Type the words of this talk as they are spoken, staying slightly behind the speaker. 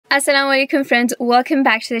Alaikum friends, welcome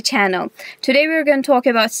back to the channel. Today we're going to talk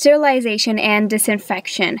about sterilization and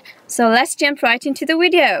disinfection. So let's jump right into the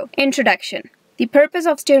video. Introduction. The purpose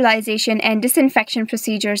of sterilization and disinfection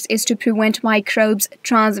procedures is to prevent microbes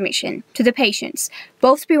transmission to the patients.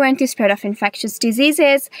 Both prevent the spread of infectious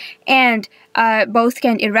diseases and both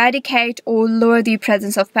can eradicate or lower the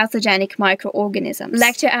presence of pathogenic microorganisms.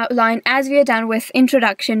 Lecture outline. As we are done with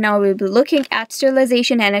introduction, now we'll be looking at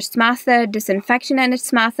sterilization and its method, disinfection and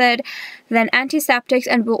its method, then antiseptics,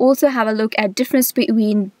 and we'll also have a look at difference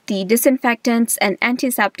between the disinfectants and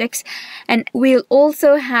antiseptics, and we'll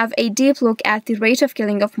also have a deep look at the rate of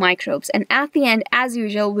killing of microbes, and at the end, as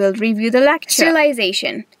usual, we'll review the lecture.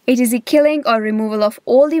 Sterilization. It is the killing or removal of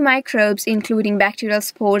all the microbes, including bacterial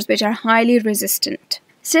spores, which are highly resistant.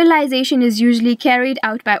 Sterilization is usually carried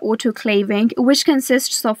out by autoclaving, which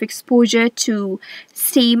consists of exposure to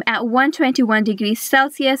steam at 121 degrees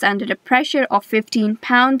Celsius under the pressure of 15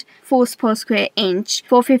 pound-force per square inch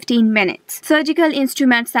for 15 minutes. Surgical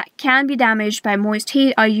instruments that can be damaged by moist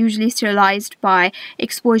heat are usually sterilized by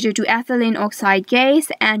exposure to ethylene oxide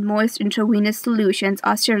gas, and moist intravenous solutions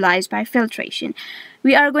are sterilized by filtration.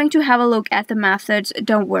 We are going to have a look at the methods,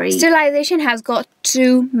 don't worry. Sterilization has got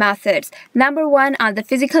two methods. Number one are the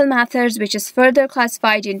physical methods, which is further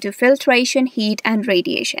classified into filtration, heat, and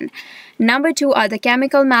radiation. Number two are the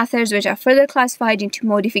chemical methods, which are further classified into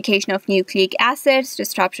modification of nucleic acids,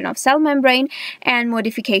 disruption of cell membrane, and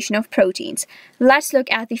modification of proteins. Let's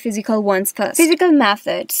look at the physical ones first. Physical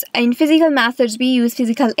methods. In physical methods, we use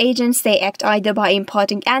physical agents. They act either by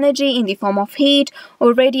imparting energy in the form of heat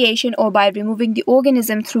or radiation, or by removing the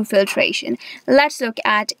organism through filtration. Let's look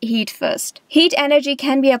at heat first. Heat energy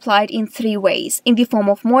can be applied in three ways: in the form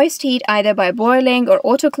of moist heat, either by boiling or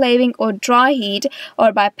autoclaving, or dry heat,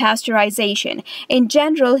 or by pasteurization. In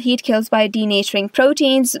general, heat kills by denaturing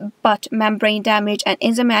proteins, but membrane damage and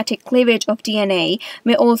enzymatic cleavage of DNA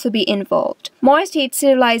may also be involved. Moist heat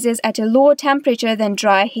sterilizes at a lower temperature than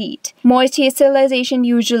dry heat. Moist heat sterilization,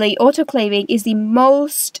 usually autoclaving, is the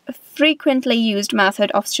most frequently used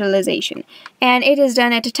method of sterilization, and it is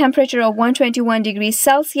done at a temperature of 121 degrees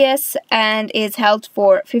Celsius and is held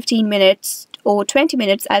for 15 minutes or 20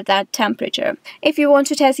 minutes at that temperature. If you want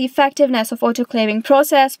to test the effectiveness of autoclaving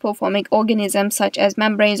process for forming organisms such as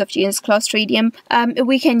membranes of genus Clostridium,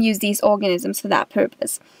 we can use these organisms for that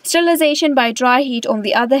purpose. Sterilization by dry heat, on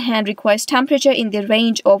the other hand, requires temperature in the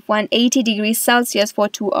range of 180 degrees Celsius for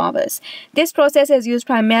 2 hours. This process is used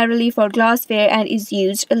primarily for glassware and is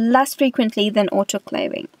used less frequently than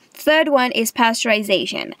autoclaving. Third one is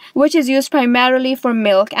pasteurization, which is used primarily for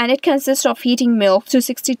milk, and it consists of heating milk to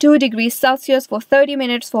 62 degrees Celsius for 30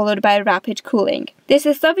 minutes followed by rapid cooling. This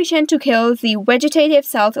is sufficient to kill the vegetative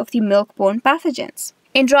cells of the milk-borne pathogens.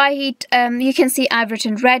 In dry heat, you can see I've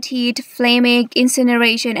written red heat, flaming,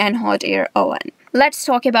 incineration, and hot air oven. Let's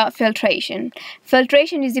talk about filtration.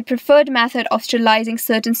 Filtration is the preferred method of sterilizing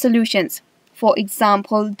certain solutions. For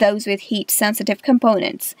example, those with heat-sensitive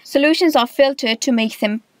components. Solutions are filtered to make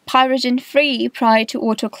them pyrogen-free prior to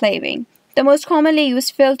autoclaving. The most commonly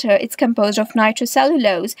used filter is composed of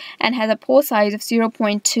nitrocellulose and has a pore size of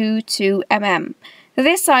 0.22 mm.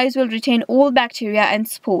 This size will retain all bacteria and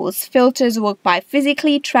spores. Filters work by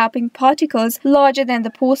physically trapping particles larger than the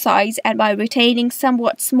pore size and by retaining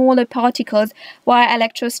somewhat smaller particles via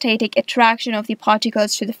electrostatic attraction of the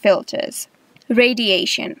particles to the filters.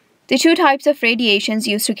 Radiation. The two types of radiations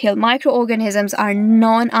used to kill microorganisms are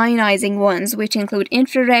non-ionizing ones, which include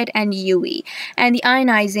infrared and UV, and the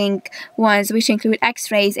ionizing ones, which include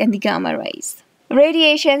X-rays and the gamma rays.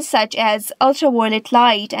 Radiations such as ultraviolet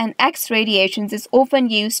light and X radiations is often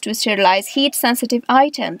used to sterilize heat-sensitive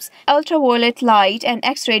items. Ultraviolet light and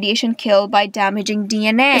X radiation kill by damaging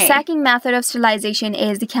DNA. The second method of sterilization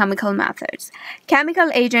is the chemical methods.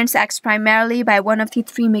 Chemical agents act primarily by one of the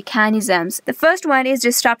three mechanisms. The first one is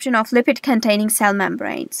disruption of lipid-containing cell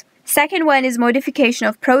membranes. Second one is modification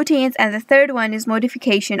of proteins, and the third one is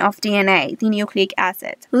modification of DNA, the nucleic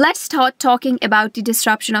acid. Let's start talking about the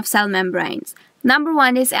disruption of cell membranes. Number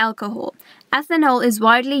one is alcohol. Ethanol is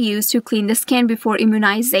widely used to clean the skin before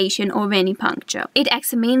immunization or venipuncture. It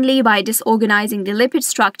acts mainly by disorganizing the lipid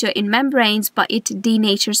structure in membranes, but it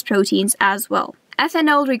denatures proteins as well.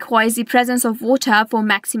 Ethanol requires the presence of water for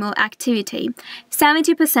maximal activity.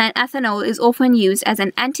 70% ethanol is often used as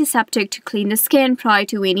an antiseptic to clean the skin prior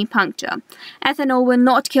to venipuncture. Ethanol will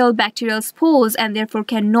not kill bacterial spores and therefore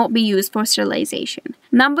cannot be used for sterilization.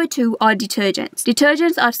 Number 2 are detergents.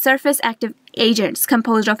 Detergents are surface active agents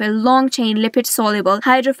composed of a long-chain lipid-soluble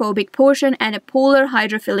hydrophobic portion and a polar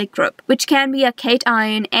hydrophilic group, which can be a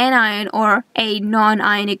cation, anion, or a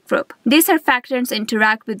non-ionic group. These surfactants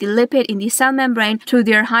interact with the lipid in the cell membrane through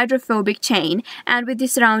their hydrophobic chain and with the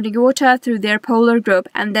surrounding water through their polar group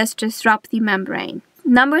and thus disrupt the membrane.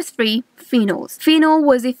 Number 3, phenols. Phenol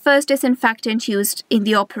was the first disinfectant used in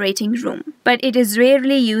the operating room, but it is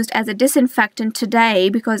rarely used as a disinfectant today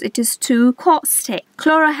because it is too caustic.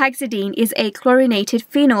 Chlorhexidine is a chlorinated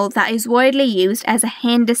phenol that is widely used as a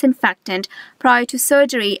hand disinfectant prior to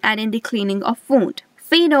surgery and in the cleaning of wounds.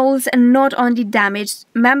 Phenols not only damage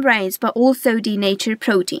membranes but also denature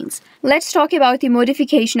proteins. Let's talk about the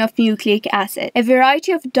modification of nucleic acid. A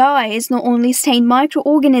variety of dyes not only stain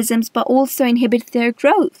microorganisms but also inhibit their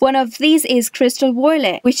growth. One of these is crystal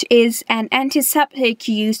violet, which is an antiseptic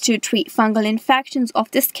used to treat fungal infections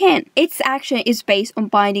of the skin. Its action is based on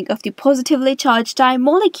binding of the positively charged dye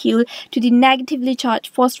molecule to the negatively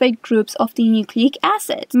charged phosphate groups of the nucleic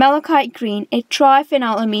acids. Malachite green, a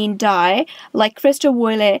triphenylamine dye, like crystal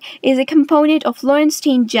violet, is a component of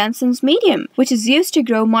Lowenstein-Jensen's medium, which is used to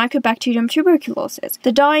grow Mycobacterium tuberculosis.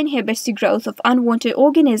 The dye inhibits the growth of unwanted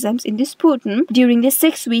organisms in the sputum during the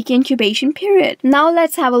 6-week incubation period. Now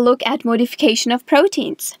let's have a look at modification of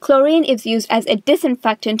proteins. Chlorine is used as a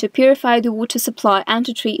disinfectant to purify the water supply and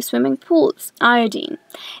to treat swimming pools. Iodine.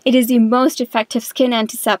 It is the most effective skin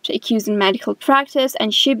antiseptic used in medical practice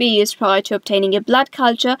and should be used prior to obtaining a blood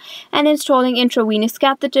culture and installing intravenous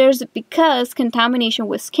catheters because contamination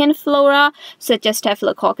with skin flora, such as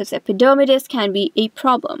Staphylococcus epidermidis, can be a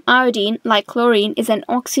problem. Iodine, like chlorine, is an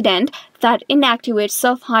oxidant that inactivates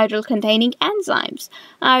sulfhydryl containing enzymes.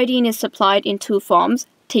 Iodine is supplied in 2 forms,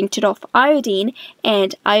 tincture of iodine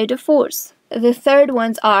and iodophores. The third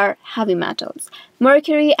ones are heavy metals.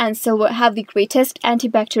 Mercury and silver have the greatest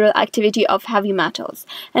antibacterial activity of heavy metals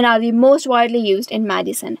and are the most widely used in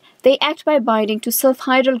medicine. They act by binding to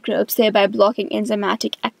sulfhydryl groups, thereby blocking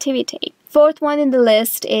enzymatic activity. Fourth one in the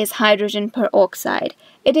list is hydrogen peroxide.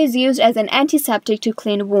 It is used as an antiseptic to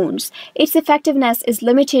clean wounds. Its effectiveness is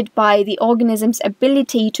limited by the organism's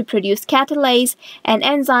ability to produce catalase, an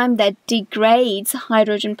enzyme that degrades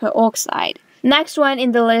hydrogen peroxide. Next one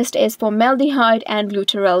in the list is formaldehyde and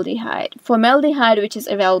glutaraldehyde. Formaldehyde, which is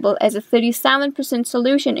available as a 37%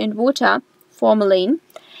 solution in water, formalin,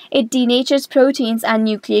 it denatures proteins and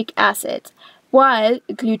nucleic acids, while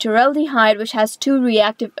glutaraldehyde, which has 2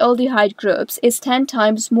 reactive aldehyde groups, is 10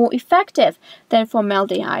 times more effective than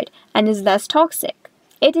formaldehyde and is less toxic.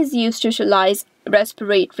 It is used to sterilize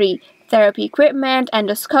respiratory therapy equipment,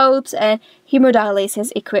 endoscopes, and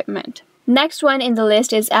hemodialysis equipment. Next one in the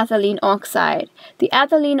list is ethylene oxide. The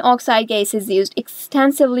ethylene oxide gas is used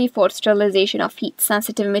extensively for sterilization of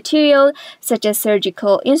heat-sensitive material such as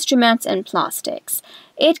surgical instruments and plastics.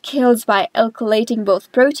 It kills by alkylating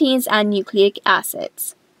both proteins and nucleic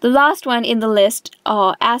acids. The last one in the list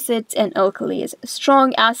are acids and alkalis.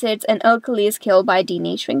 Strong acids and alkalis kill by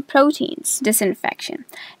denaturing proteins. Disinfection.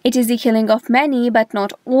 It is the killing of many but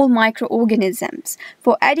not all microorganisms.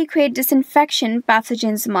 For adequate disinfection,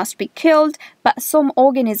 pathogens must be killed, but some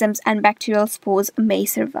organisms and bacterial spores may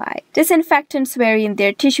survive. Disinfectants vary in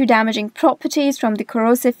their tissue-damaging properties from the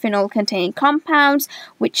corrosive phenol-containing compounds,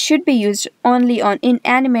 which should be used only on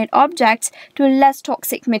inanimate objects, to less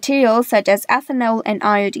toxic materials such as ethanol and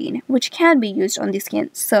iodine, which can be used on the skin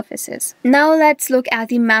surfaces. Now let's look at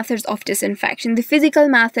the methods of disinfection. The physical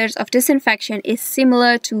methods of disinfection is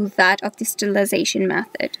similar to that of the sterilization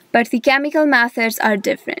method, but the chemical methods are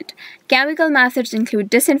different. Chemical methods include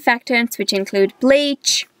disinfectants, which include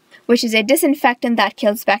bleach, which is a disinfectant that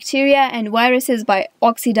kills bacteria and viruses by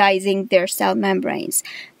oxidizing their cell membranes.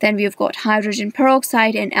 Then we've got hydrogen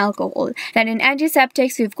peroxide and alcohol. Then in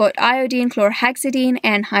antiseptics, we've got iodine, chlorhexidine,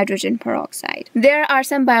 and hydrogen peroxide. There are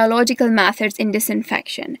some biological methods in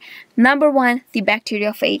disinfection. Number 1, the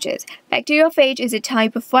bacteriophages. Bacteriophage is a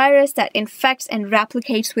type of virus that infects and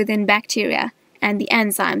replicates within bacteria and the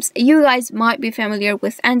enzymes. You guys might be familiar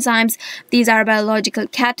with enzymes. These are biological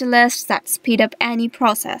catalysts that speed up any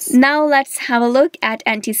process. Now let's have a look at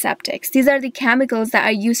antiseptics. These are the chemicals that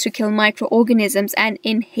are used to kill microorganisms and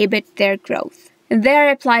inhibit their growth. They are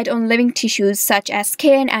applied on living tissues such as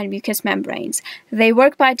skin and mucous membranes. They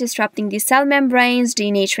work by disrupting the cell membranes,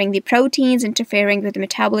 denaturing the proteins, interfering with the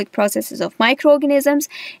metabolic processes of microorganisms,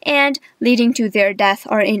 and leading to their death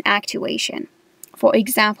or inactivation. for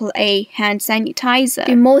example, a hand sanitizer.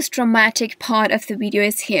 The most dramatic part of the video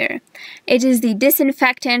is here. It is the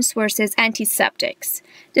disinfectants versus antiseptics.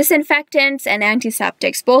 Disinfectants and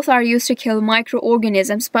antiseptics both are used to kill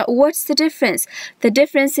microorganisms, but what's the difference? The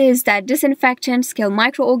difference is that disinfectants kill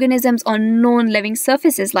microorganisms on non-living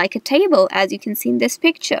surfaces like a table, as you can see in this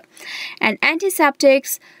picture, and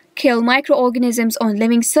antiseptics kill microorganisms on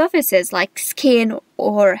living surfaces like skin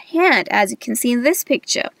or hand, as you can see in this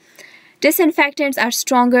picture. Disinfectants are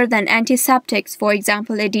stronger than antiseptics. For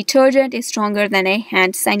example, a detergent is stronger than a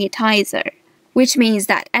hand sanitizer, which means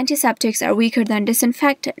that antiseptics are weaker than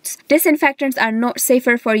disinfectants. Disinfectants are not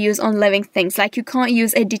safer for use on living things, like you can't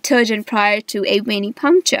use a detergent prior to a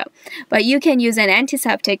venipuncture, but you can use an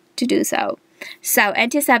antiseptic to do so. So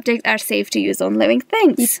antiseptics are safe to use on living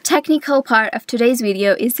things. The technical part of today's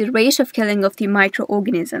video is the rate of killing of the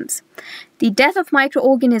microorganisms. The death of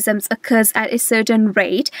microorganisms occurs at a certain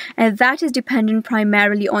rate, and that is dependent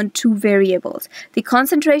primarily on two variables: the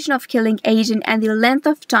concentration of killing agent and the length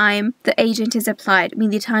of time the agent is applied,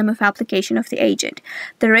 meaning the time of application of the agent.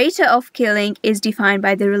 The rate of killing is defined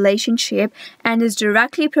by the relationship and is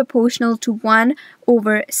directly proportional to 1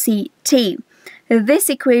 over CT. This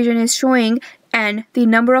equation is showing and the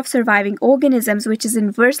number of surviving organisms, which is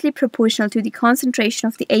inversely proportional to the concentration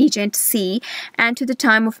of the agent C and to the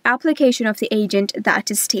time of application of the agent,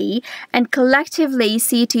 that is T, and collectively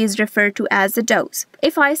CT is referred to as the dose.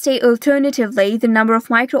 If I say alternatively, the number of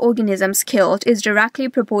microorganisms killed is directly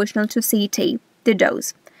proportional to CT, the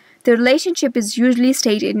dose. The relationship is usually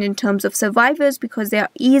stated in terms of survivors because they are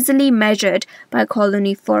easily measured by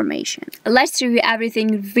colony formation. Let's review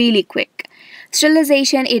everything really quick.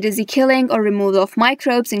 Sterilization, it is the killing or removal of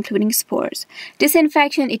microbes, including spores.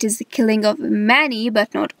 Disinfection, it is the killing of many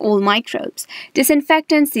but not all microbes.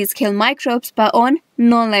 Disinfectants, these kill microbes but on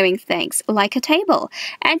non-living things, like a table.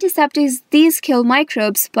 Antiseptics, these kill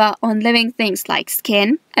microbes but on living things like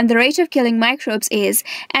skin. And the rate of killing microbes is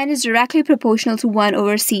N is directly proportional to 1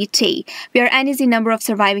 over CT, where N is the number of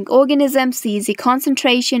surviving organisms, C is the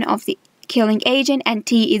concentration of the killing agent, and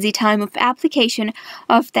T is the time of application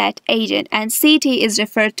of that agent, and CT is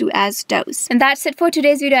referred to as dose. And that's it for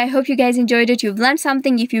today's video. I hope you guys enjoyed it. You've learned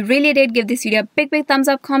something. If you really did, give this video a big thumbs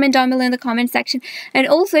up, comment down below in the comment section, and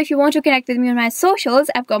also if you want to connect with me on my socials,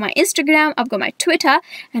 I've got my Instagram, I've got my Twitter,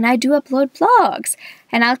 and I do upload blogs.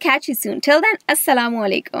 And I'll catch you soon. Till then, Assalamu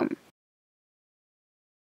Alaikum.